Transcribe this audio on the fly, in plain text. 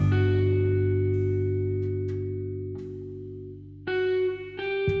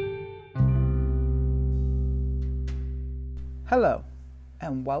Hello,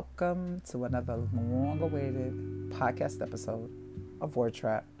 and welcome to another long-awaited podcast episode of Word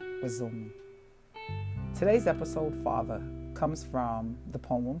Trap with Zumi. Today's episode, Father, comes from the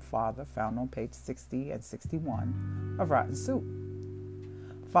poem Father, found on page 60 and 61 of Rotten Soup.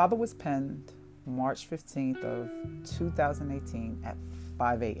 Father was penned March 15th of 2018 at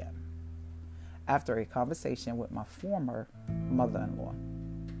 5 a.m. after a conversation with my former mother-in-law.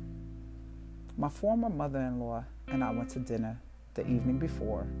 My former mother-in-law and I went to dinner the evening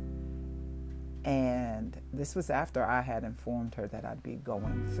before, and this was after I had informed her that I'd be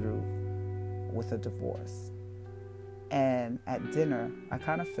going through with a divorce. And at dinner, I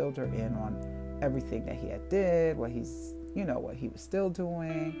kind of filled her in on everything that he had did, what he was still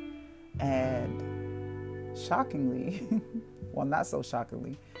doing, and shockingly, well, not so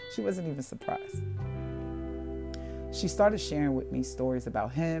shockingly, she wasn't even surprised. She started sharing with me stories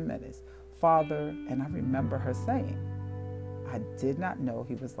about him and his father, and I remember her saying, I did not know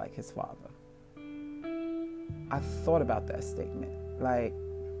he was like his father. I thought about that statement. Like,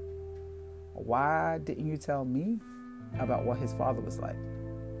 why didn't you tell me about what his father was like?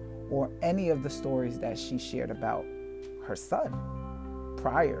 Or any of the stories that she shared about her son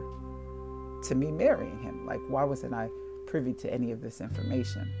prior to me marrying him? Like, why wasn't I privy to any of this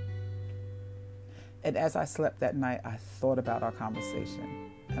information? And as I slept that night, I thought about our conversation.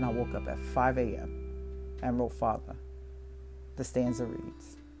 And I woke up at 5 a.m. and wrote Father. The stanza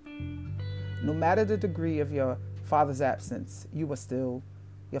reads, no matter the degree of your father's absence, you are still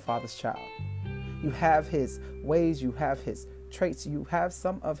your father's child. You have his ways, you have his traits, you have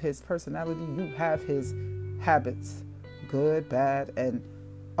some of his personality, you have his habits, good, bad, and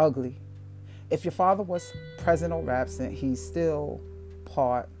ugly. If your father was present or absent, he's still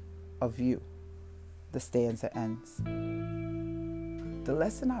part of you. The stanza ends. The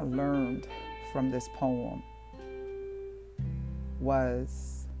lesson I learned from this poem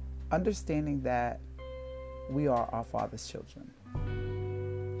was understanding that we are our Father's children.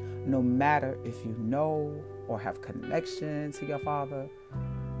 No matter if you know or have connection to your Father,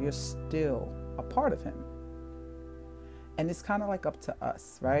 you're still a part of Him. And it's kind of like up to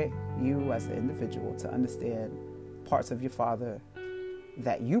us, right? You as the individual to understand parts of your Father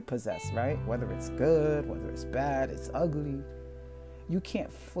that you possess, right? Whether it's good, whether it's bad, it's ugly. You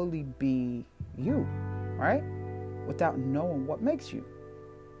can't fully be you, right? Without knowing what makes you.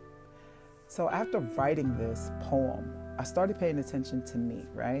 So after writing this poem, I started paying attention to me,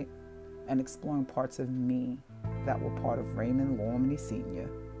 right? And exploring parts of me that were part of Raymond Lormley Sr.,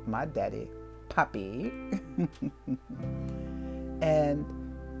 my daddy, Papi. And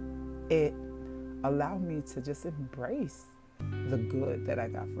it allowed me to just embrace the good that I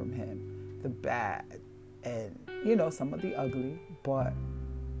got from him, the bad, and, some of the ugly, but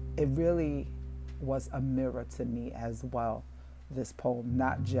it really was a mirror to me as well, this poem.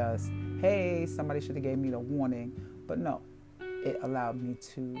 Not just, hey, somebody should have gave me the warning, but no, it allowed me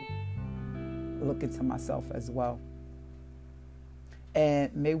to look into myself as well.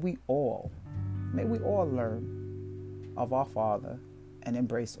 And may we all learn of our Father and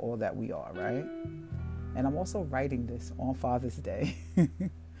embrace all that we are, right? And I'm also writing this on Father's Day.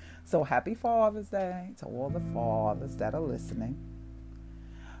 So happy Father's Day to all the fathers that are listening.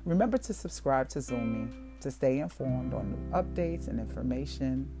 Remember to subscribe to Zumi to stay informed on new updates and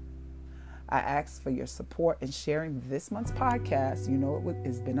information. I ask for your support in sharing this month's podcast.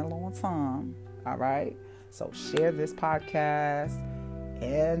 It's been a long time, all right? So share this podcast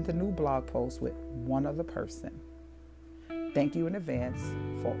and the new blog post with one other person. Thank you in advance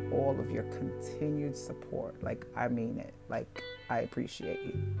for all of your continued support. Like, I mean it. Like, I appreciate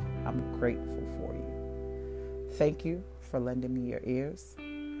you. I'm grateful for you. Thank you for lending me your ears.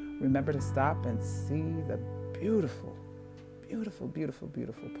 Remember to stop and see the beautiful, beautiful, beautiful,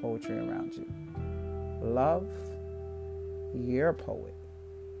 beautiful poetry around you. Love, your poet,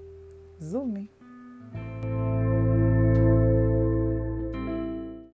 Zumi.